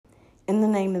In the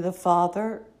name of the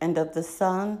Father, and of the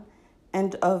Son,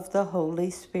 and of the Holy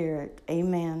Spirit.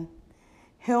 Amen.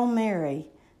 Hail Mary,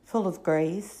 full of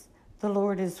grace, the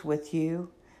Lord is with you.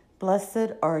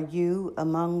 Blessed are you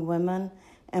among women,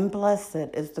 and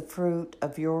blessed is the fruit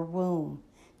of your womb,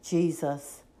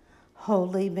 Jesus.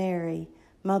 Holy Mary,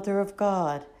 Mother of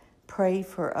God, pray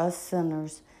for us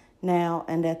sinners, now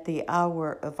and at the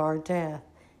hour of our death.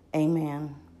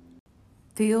 Amen.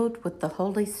 Filled with the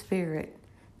Holy Spirit,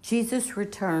 Jesus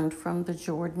returned from the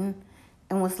Jordan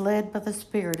and was led by the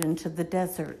Spirit into the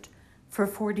desert for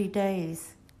 40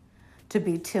 days to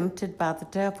be tempted by the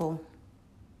devil.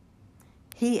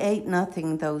 He ate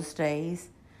nothing those days,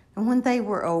 and when they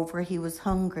were over, he was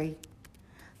hungry.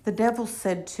 The devil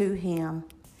said to him,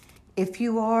 "If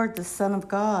you are the Son of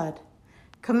God,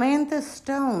 command this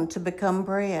stone to become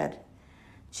bread."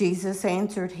 Jesus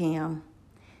answered him,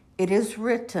 "It is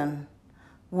written,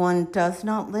 'One does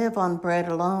not live on bread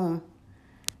alone.'"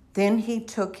 Then he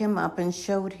took him up and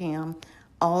showed him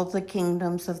all the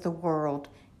kingdoms of the world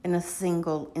in a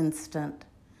single instant.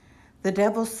 The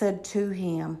devil said to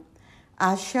him,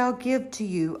 "I shall give to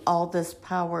you all this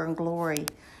power and glory,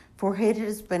 for it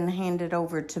has been handed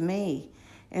over to me,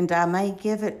 and I may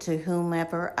give it to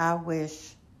whomever I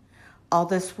wish. All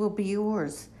this will be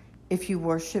yours if you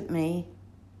worship me."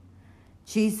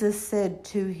 Jesus said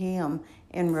to him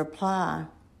in reply,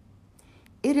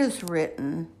 "It is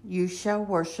written, 'You shall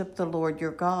worship the Lord your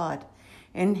God,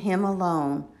 and him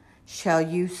alone shall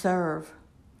you serve.'"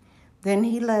 Then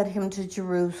he led him to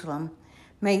Jerusalem,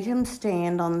 made him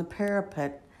stand on the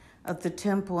parapet of the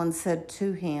temple, and said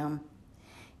to him,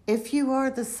 "If you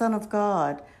are the Son of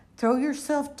God, throw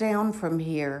yourself down from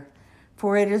here,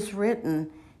 for it is written,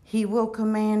 'He will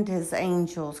command his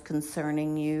angels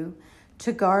concerning you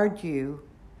to guard you,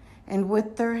 and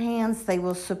with their hands they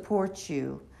will support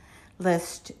you,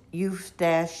 lest you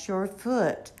dash your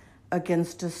foot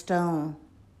against a stone.'"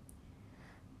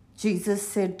 Jesus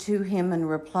said to him in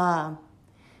reply,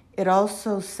 "It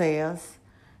also says,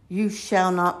 'You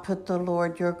shall not put the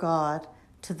Lord your God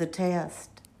to the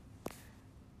test.'"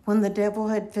 When the devil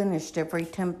had finished every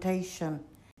temptation,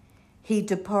 he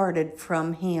departed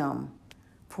from him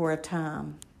for a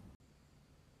time.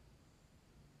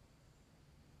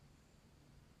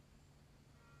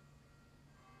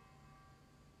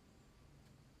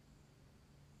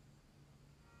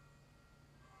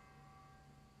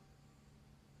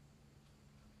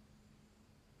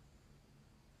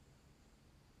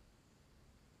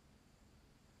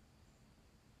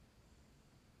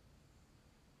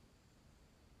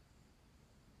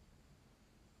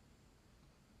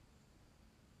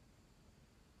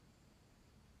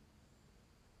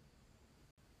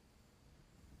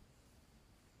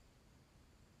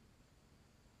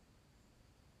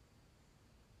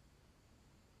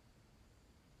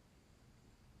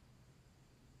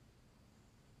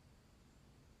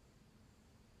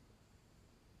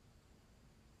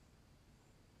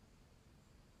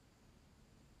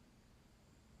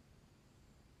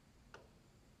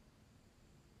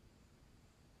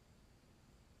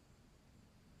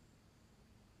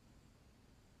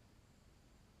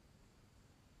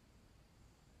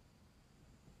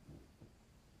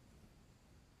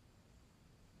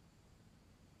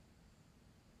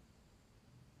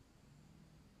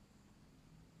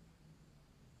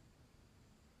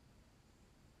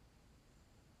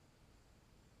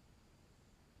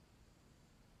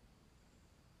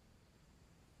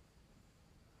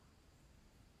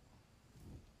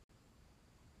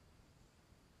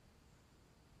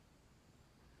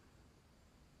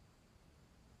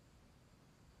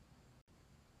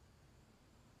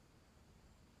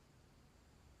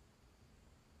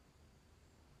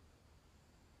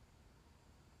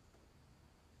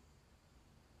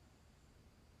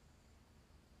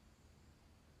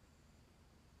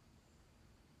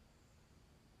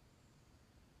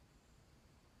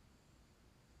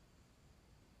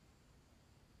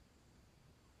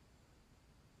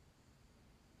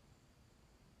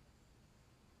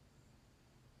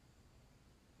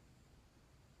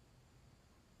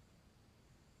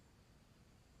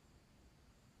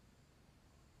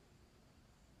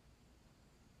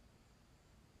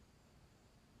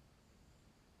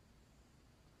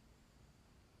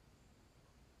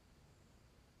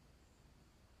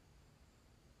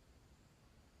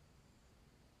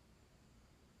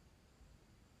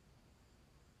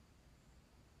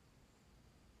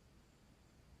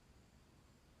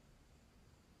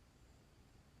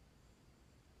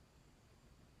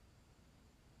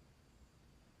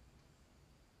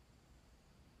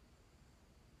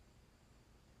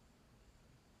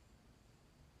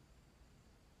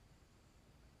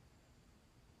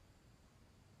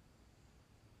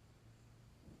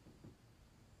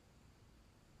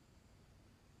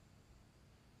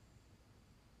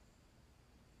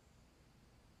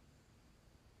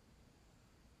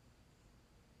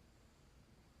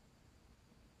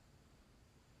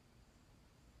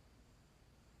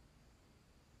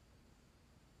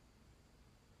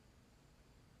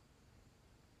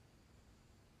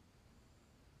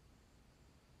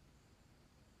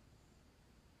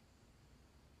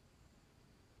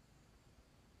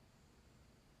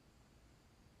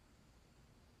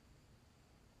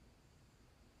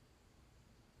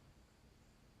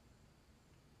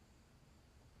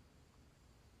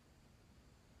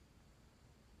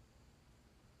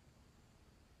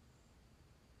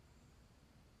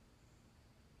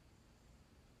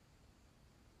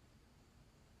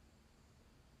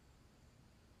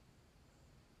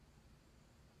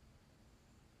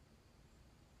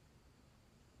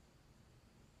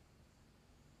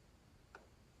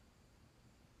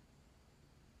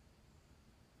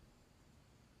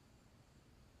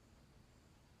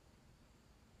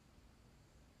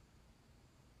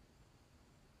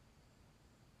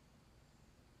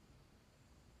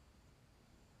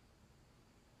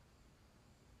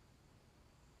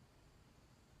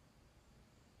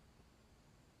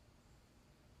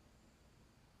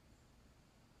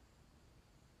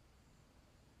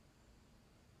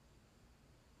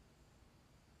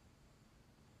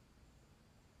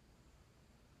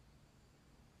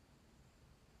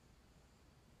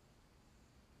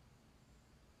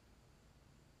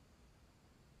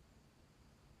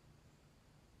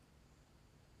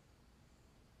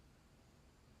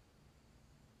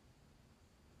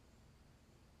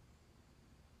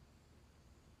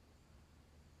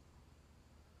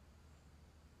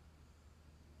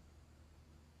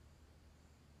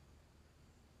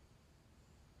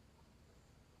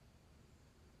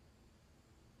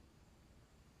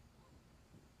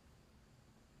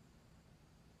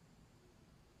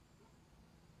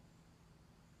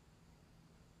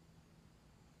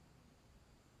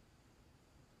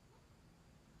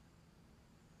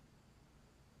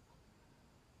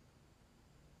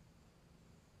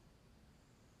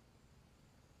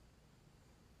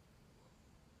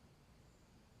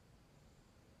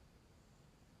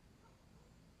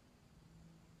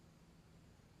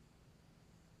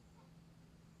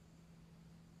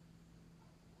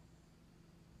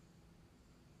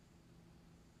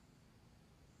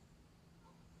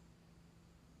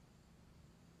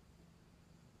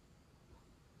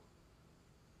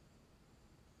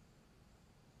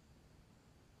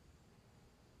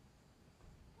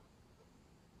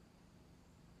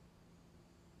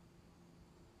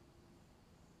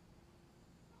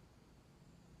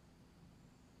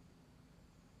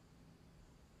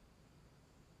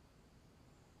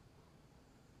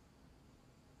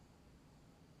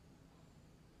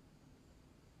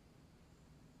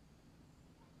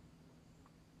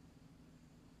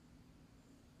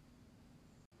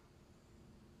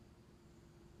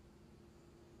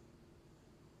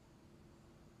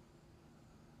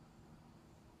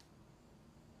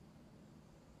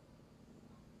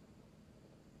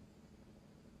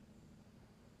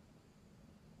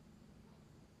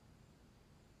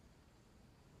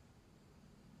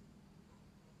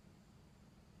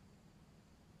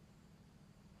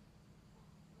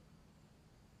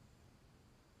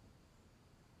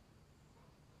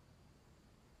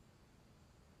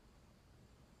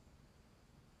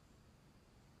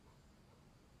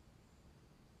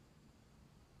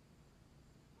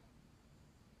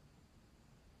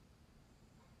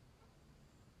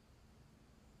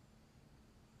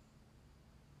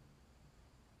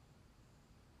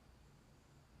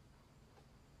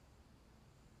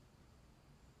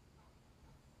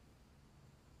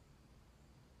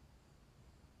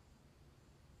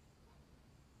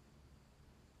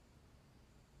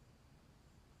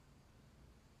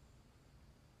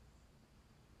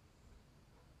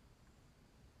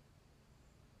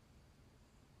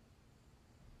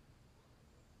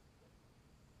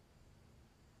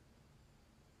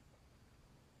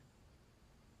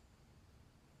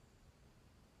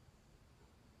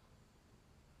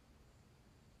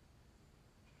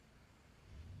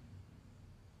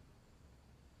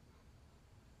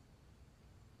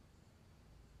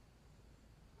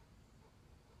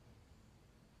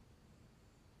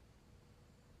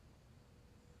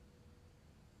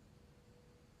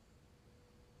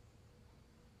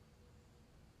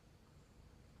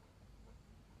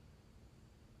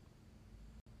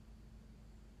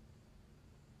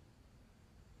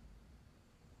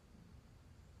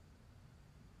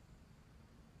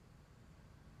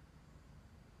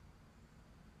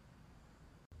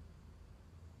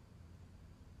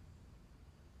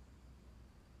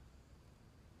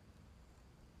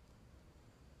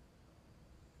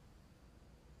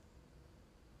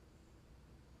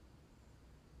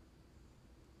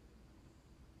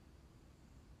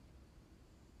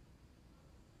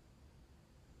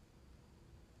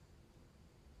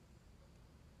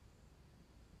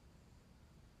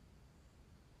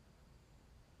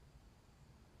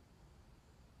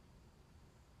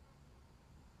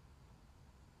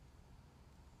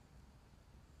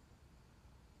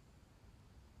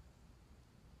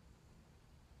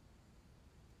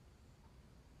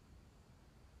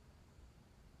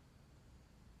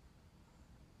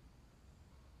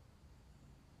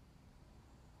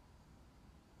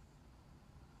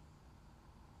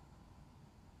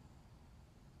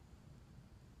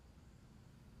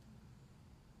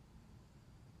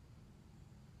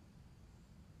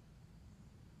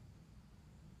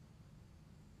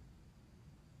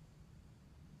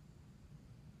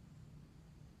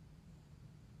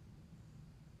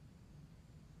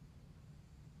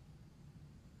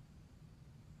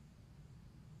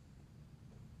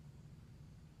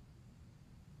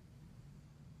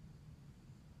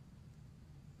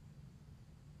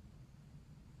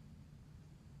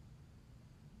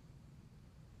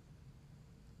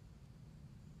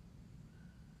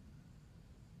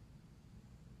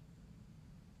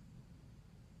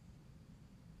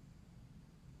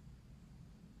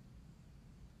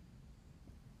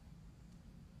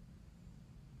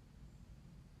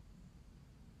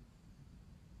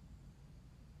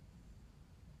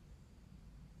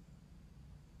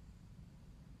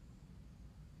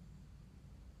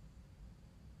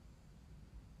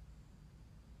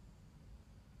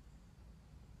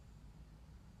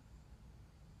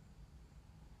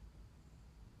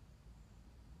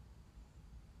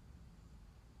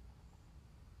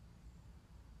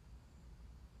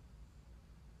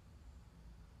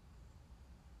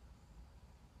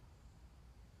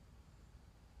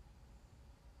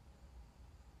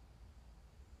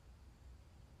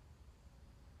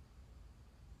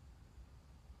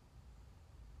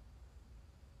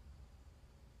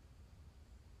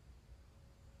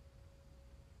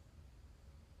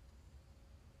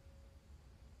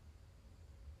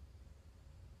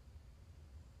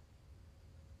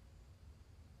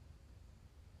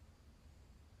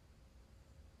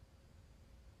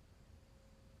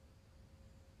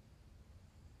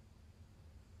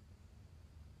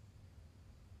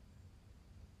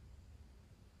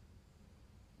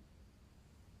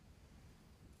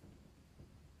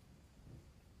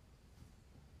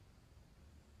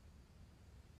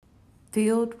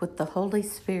 Filled with the Holy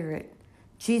Spirit,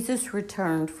 Jesus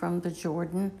returned from the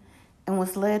Jordan and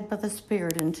was led by the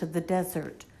Spirit into the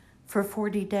desert for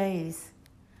 40 days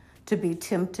to be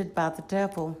tempted by the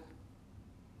devil.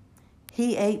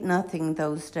 He ate nothing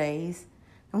those days,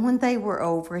 and when they were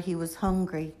over, he was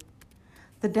hungry.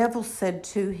 The devil said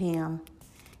to him,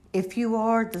 "If you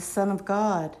are the Son of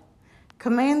God,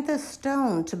 command this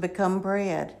stone to become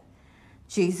bread."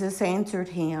 Jesus answered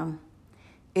him,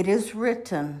 "It is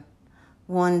written,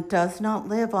 'One does not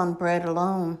live on bread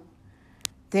alone.'"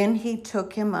 Then he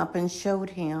took him up and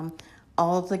showed him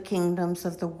all the kingdoms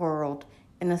of the world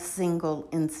in a single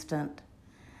instant.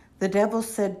 The devil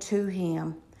said to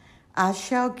him, "I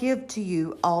shall give to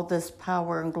you all this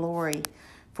power and glory,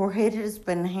 for it has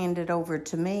been handed over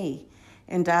to me,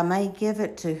 and I may give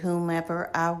it to whomever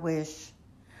I wish.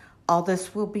 All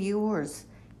this will be yours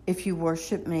if you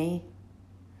worship me."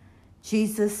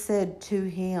 Jesus said to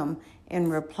him in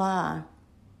reply,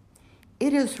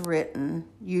 "It is written,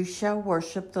 'You shall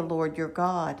worship the Lord your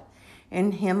God,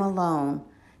 and him alone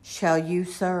shall you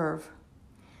serve.'"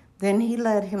 Then he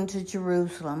led him to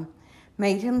Jerusalem,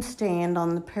 made him stand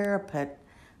on the parapet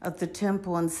of the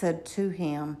temple, and said to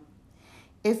him,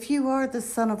 "If you are the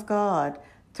Son of God,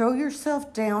 throw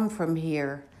yourself down from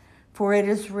here, for it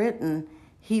is written,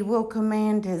 'He will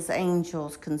command his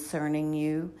angels concerning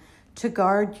you to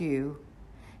guard you,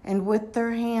 and with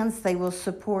their hands they will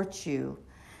support you,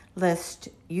 lest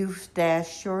you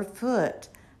dash your foot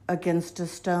against a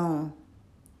stone.'"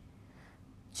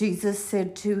 Jesus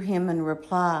said to him in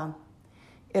reply,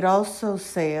 "It also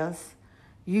says,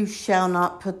 'You shall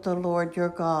not put the Lord your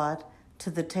God to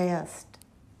the test.'"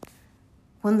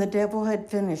 When the devil had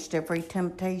finished every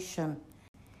temptation,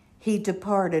 he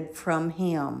departed from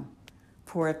him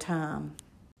for a time.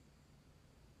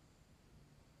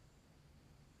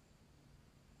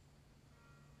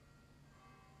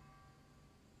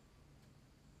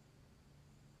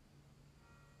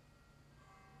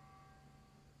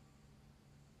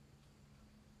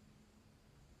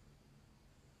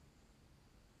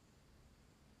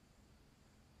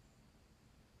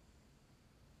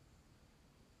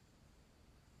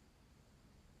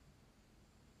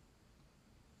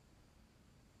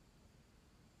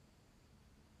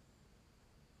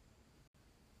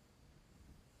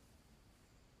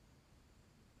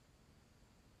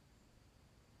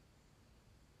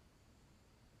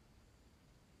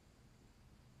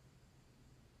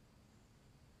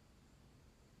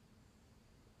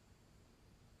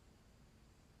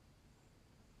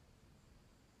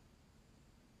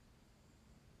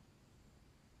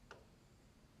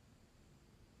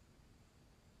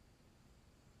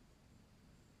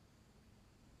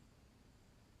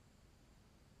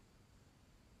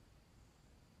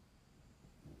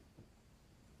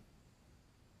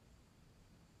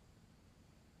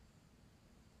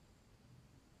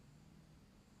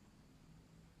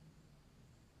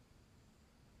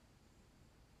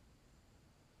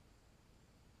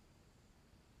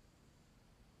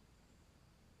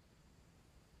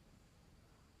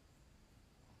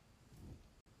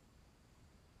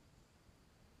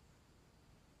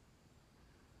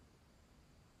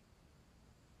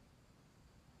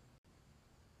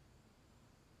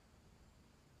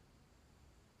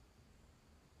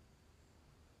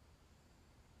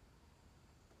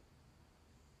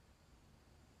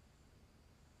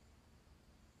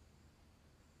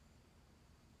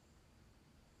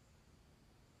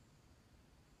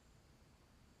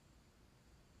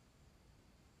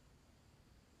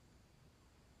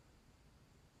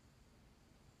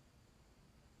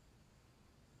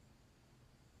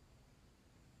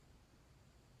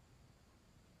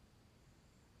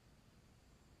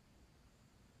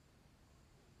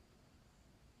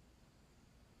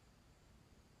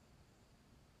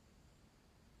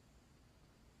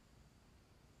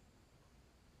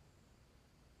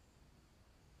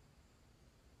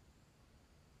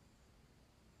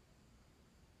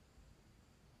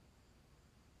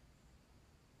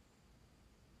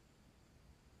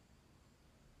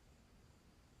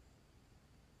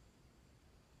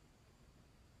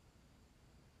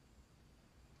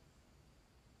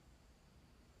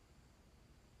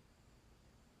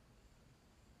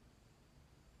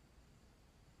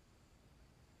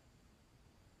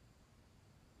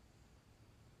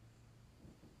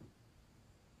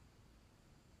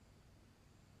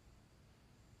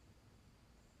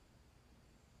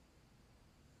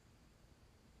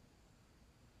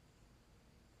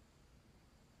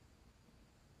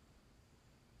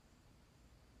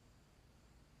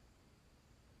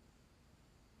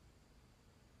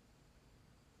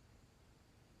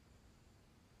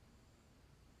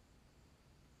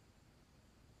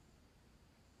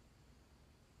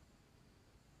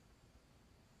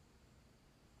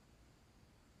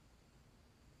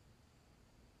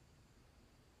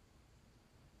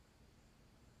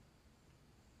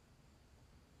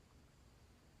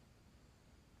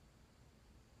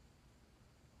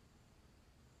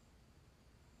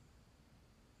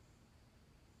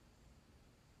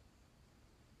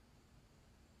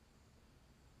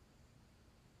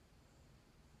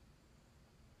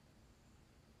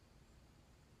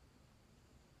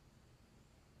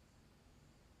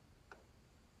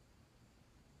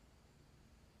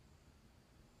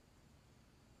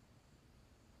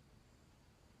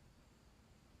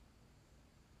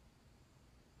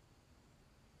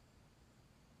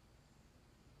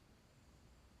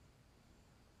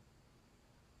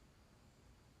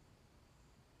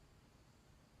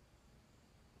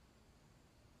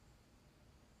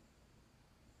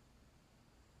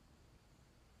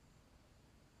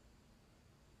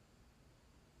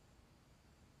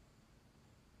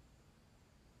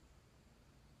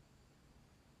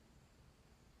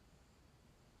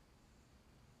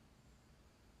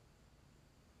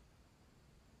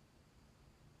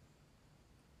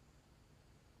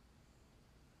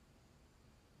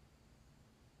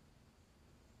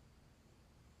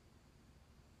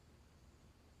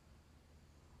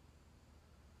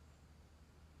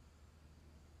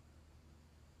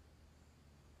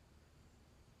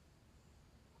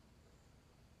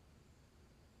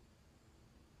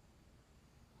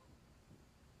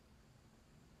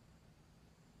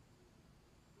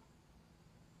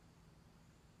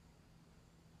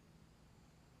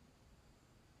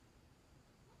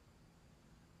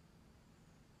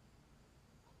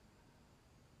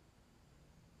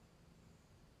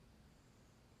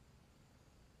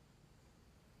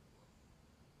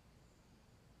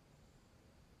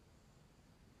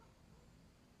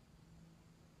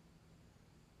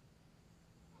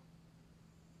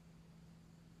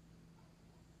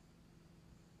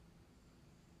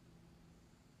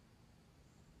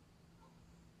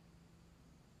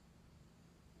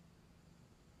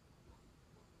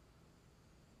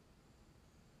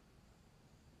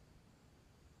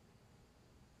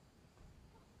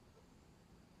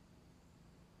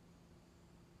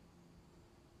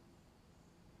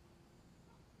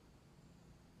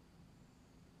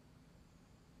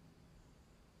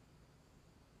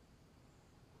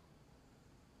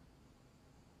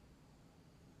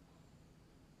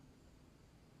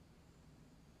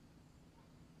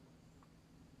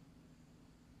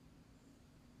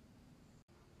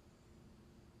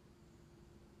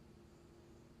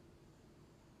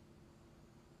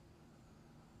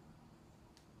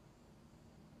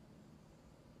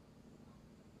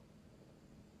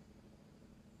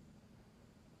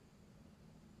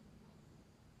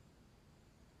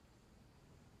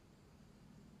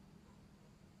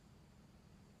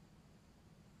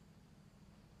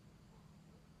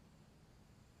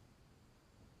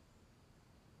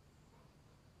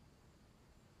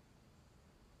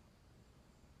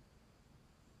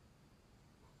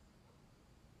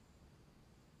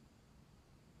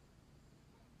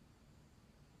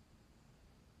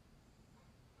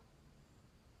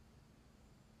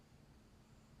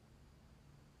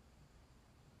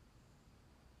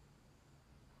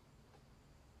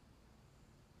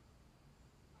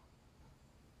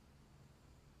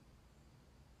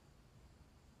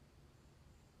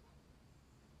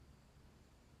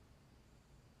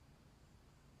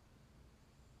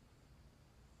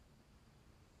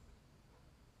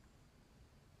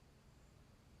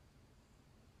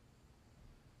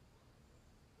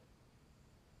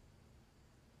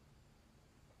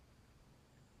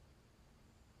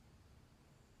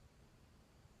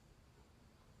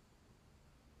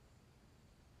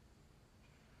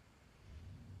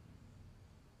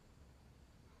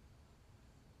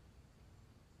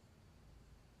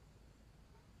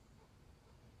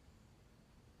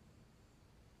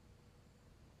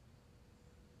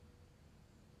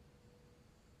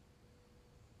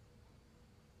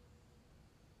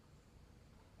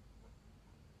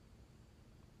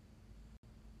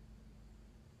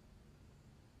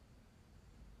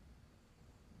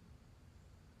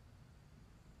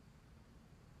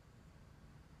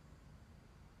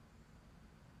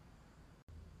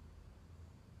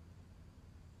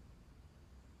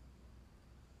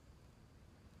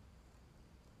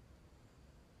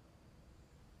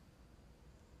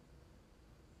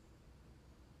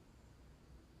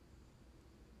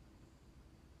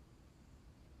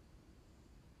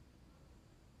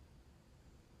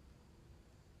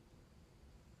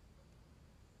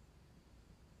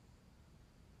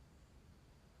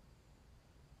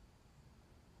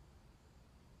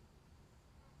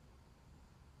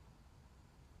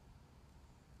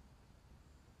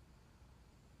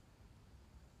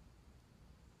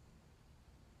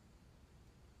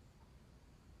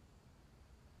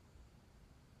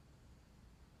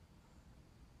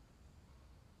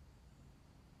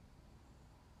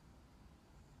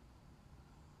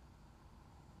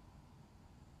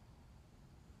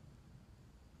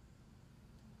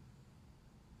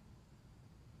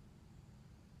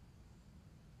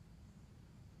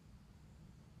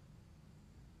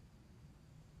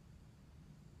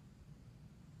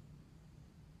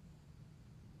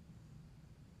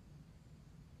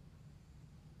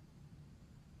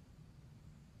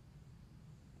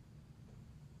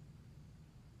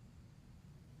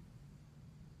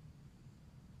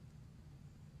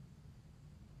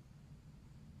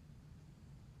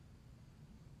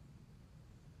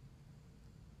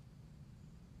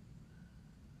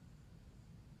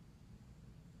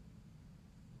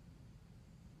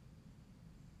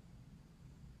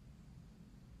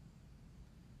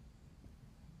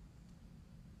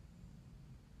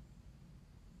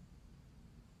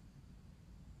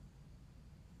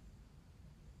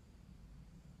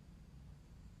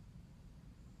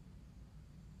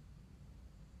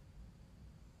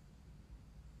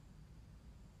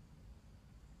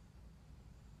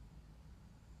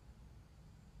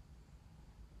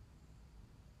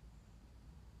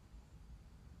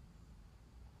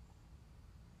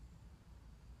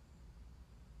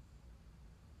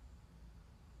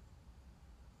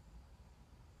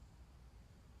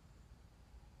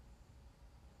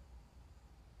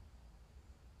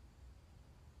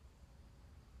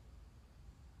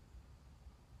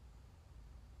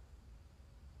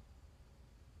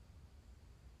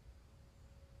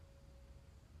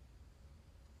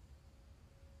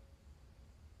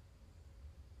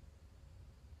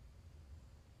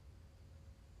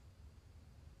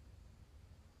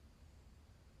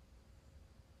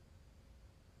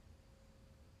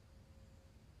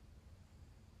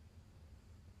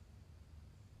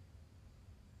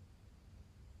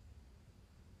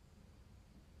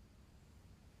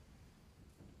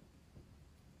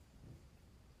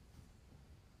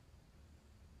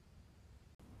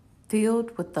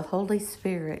 Filled with the Holy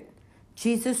Spirit,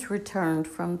 Jesus returned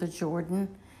from the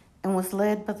Jordan and was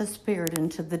led by the Spirit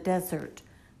into the desert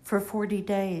for 40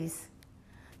 days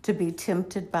to be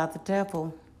tempted by the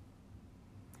devil.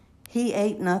 He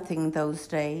ate nothing those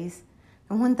days,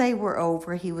 and when they were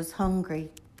over, he was hungry.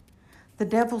 The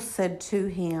devil said to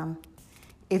him,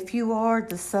 "If you are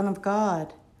the Son of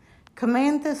God,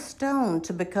 command this stone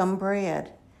to become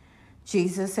bread."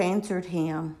 Jesus answered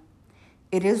him,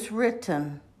 "It is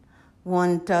written,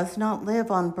 'One does not live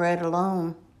on bread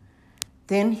alone.'"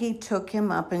 Then he took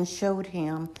him up and showed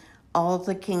him all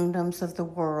the kingdoms of the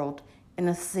world in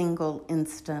a single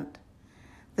instant.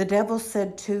 The devil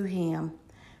said to him,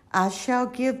 "I shall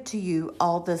give to you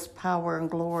all this power and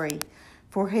glory,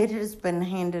 for it has been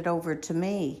handed over to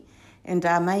me, and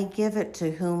I may give it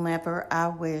to whomever I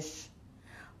wish.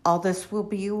 All this will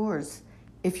be yours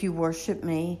if you worship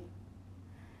me."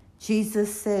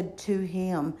 Jesus said to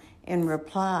him in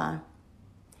reply,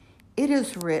 "It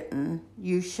is written,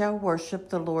 'You shall worship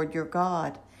the Lord your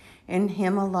God, and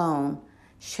him alone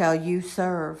shall you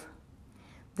serve.'"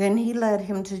 Then he led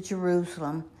him to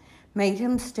Jerusalem, made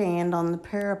him stand on the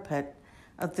parapet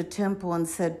of the temple, and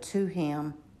said to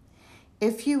him,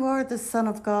 "If you are the Son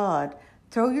of God,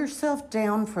 throw yourself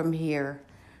down from here,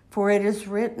 for it is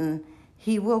written,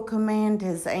 'He will command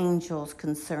his angels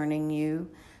concerning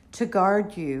you to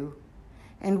guard you,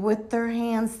 and with their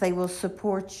hands they will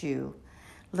support you,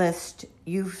 lest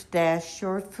you dash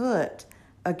your foot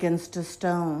against a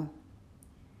stone.'"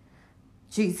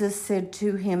 Jesus said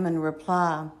to him in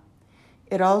reply,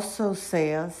 "It also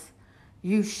says,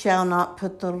 'You shall not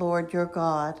put the Lord your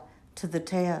God to the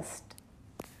test.'"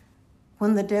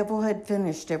 When the devil had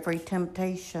finished every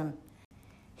temptation,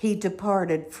 he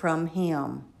departed from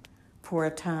him for a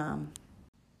time.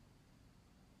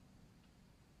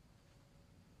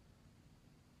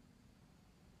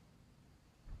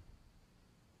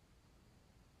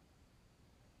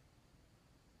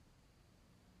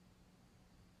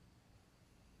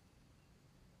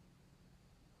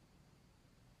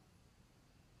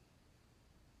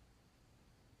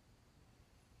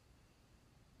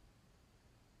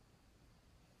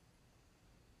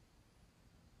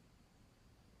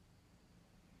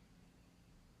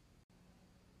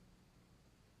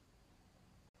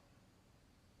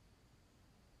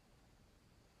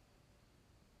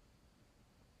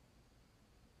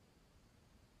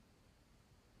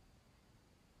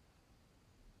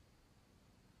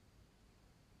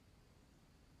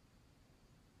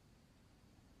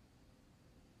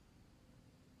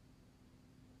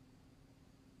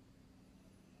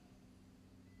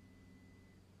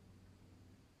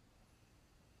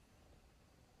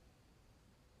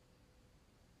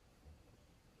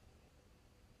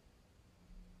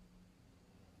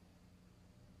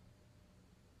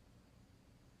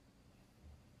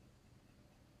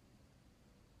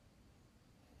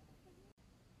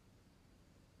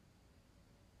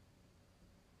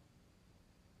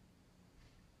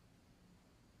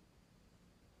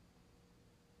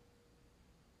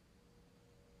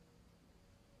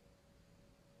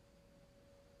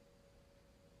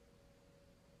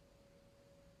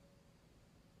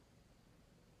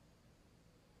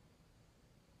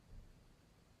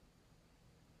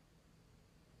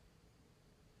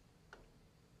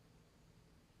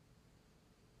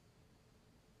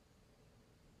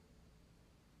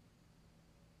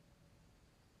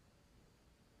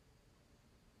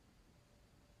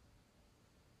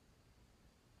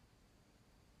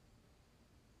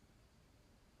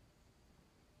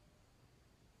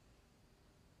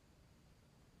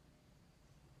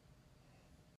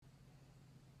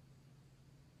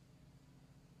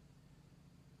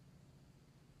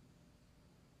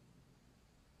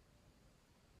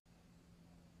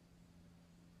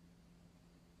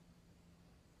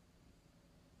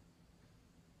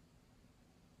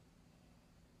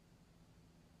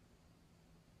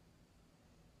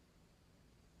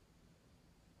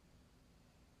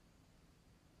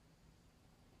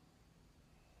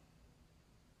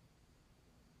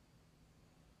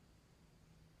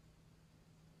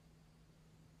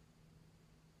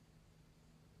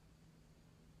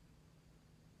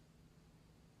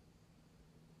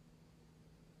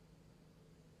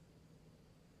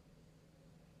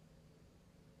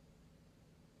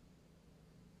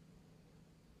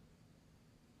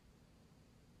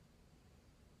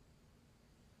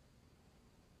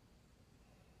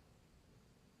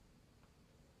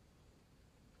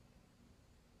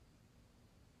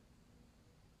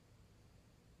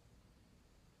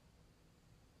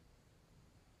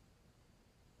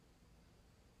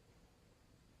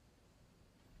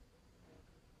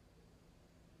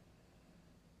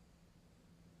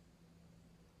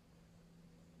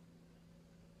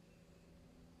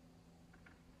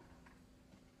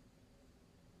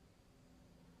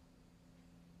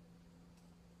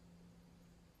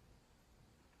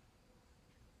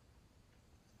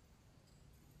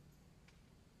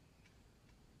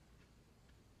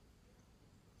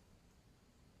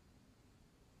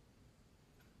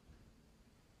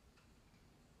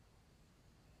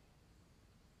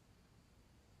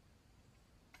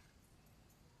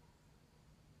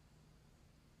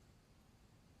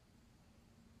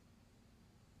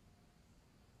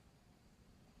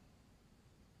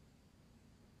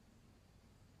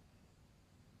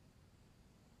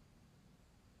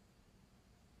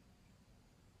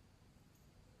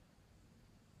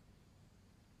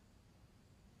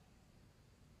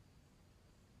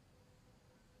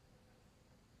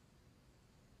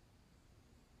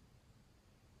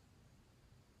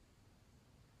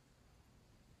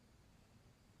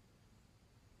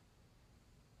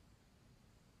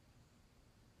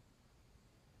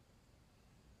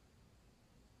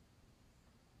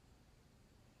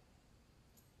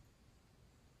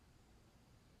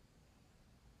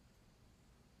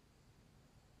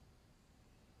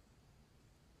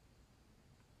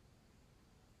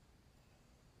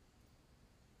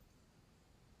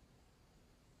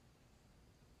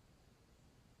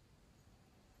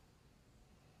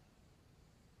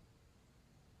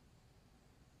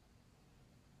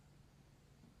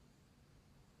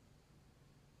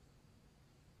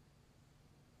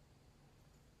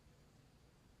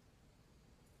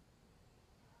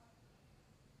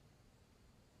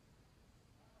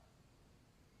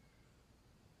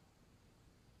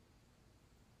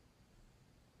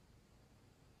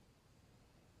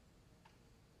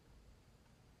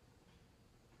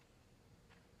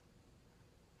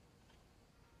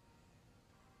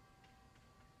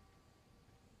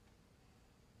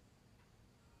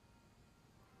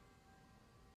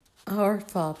 Our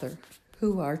Father,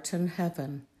 who art in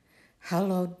heaven,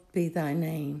 hallowed be thy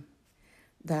name.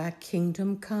 Thy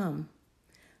kingdom come,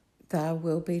 thy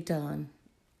will be done,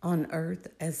 on earth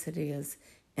as it is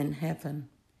in heaven.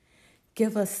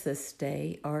 Give us this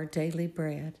day our daily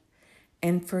bread,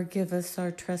 and forgive us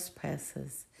our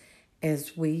trespasses,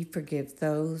 as we forgive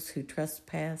those who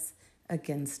trespass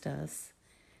against us.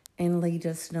 And lead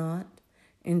us not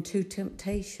into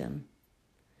temptation,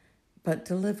 but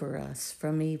deliver us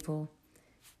from evil.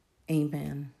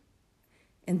 Amen.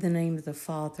 In the name of the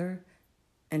Father,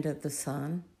 and of the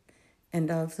Son,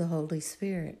 and of the Holy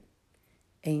Spirit.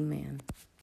 Amen.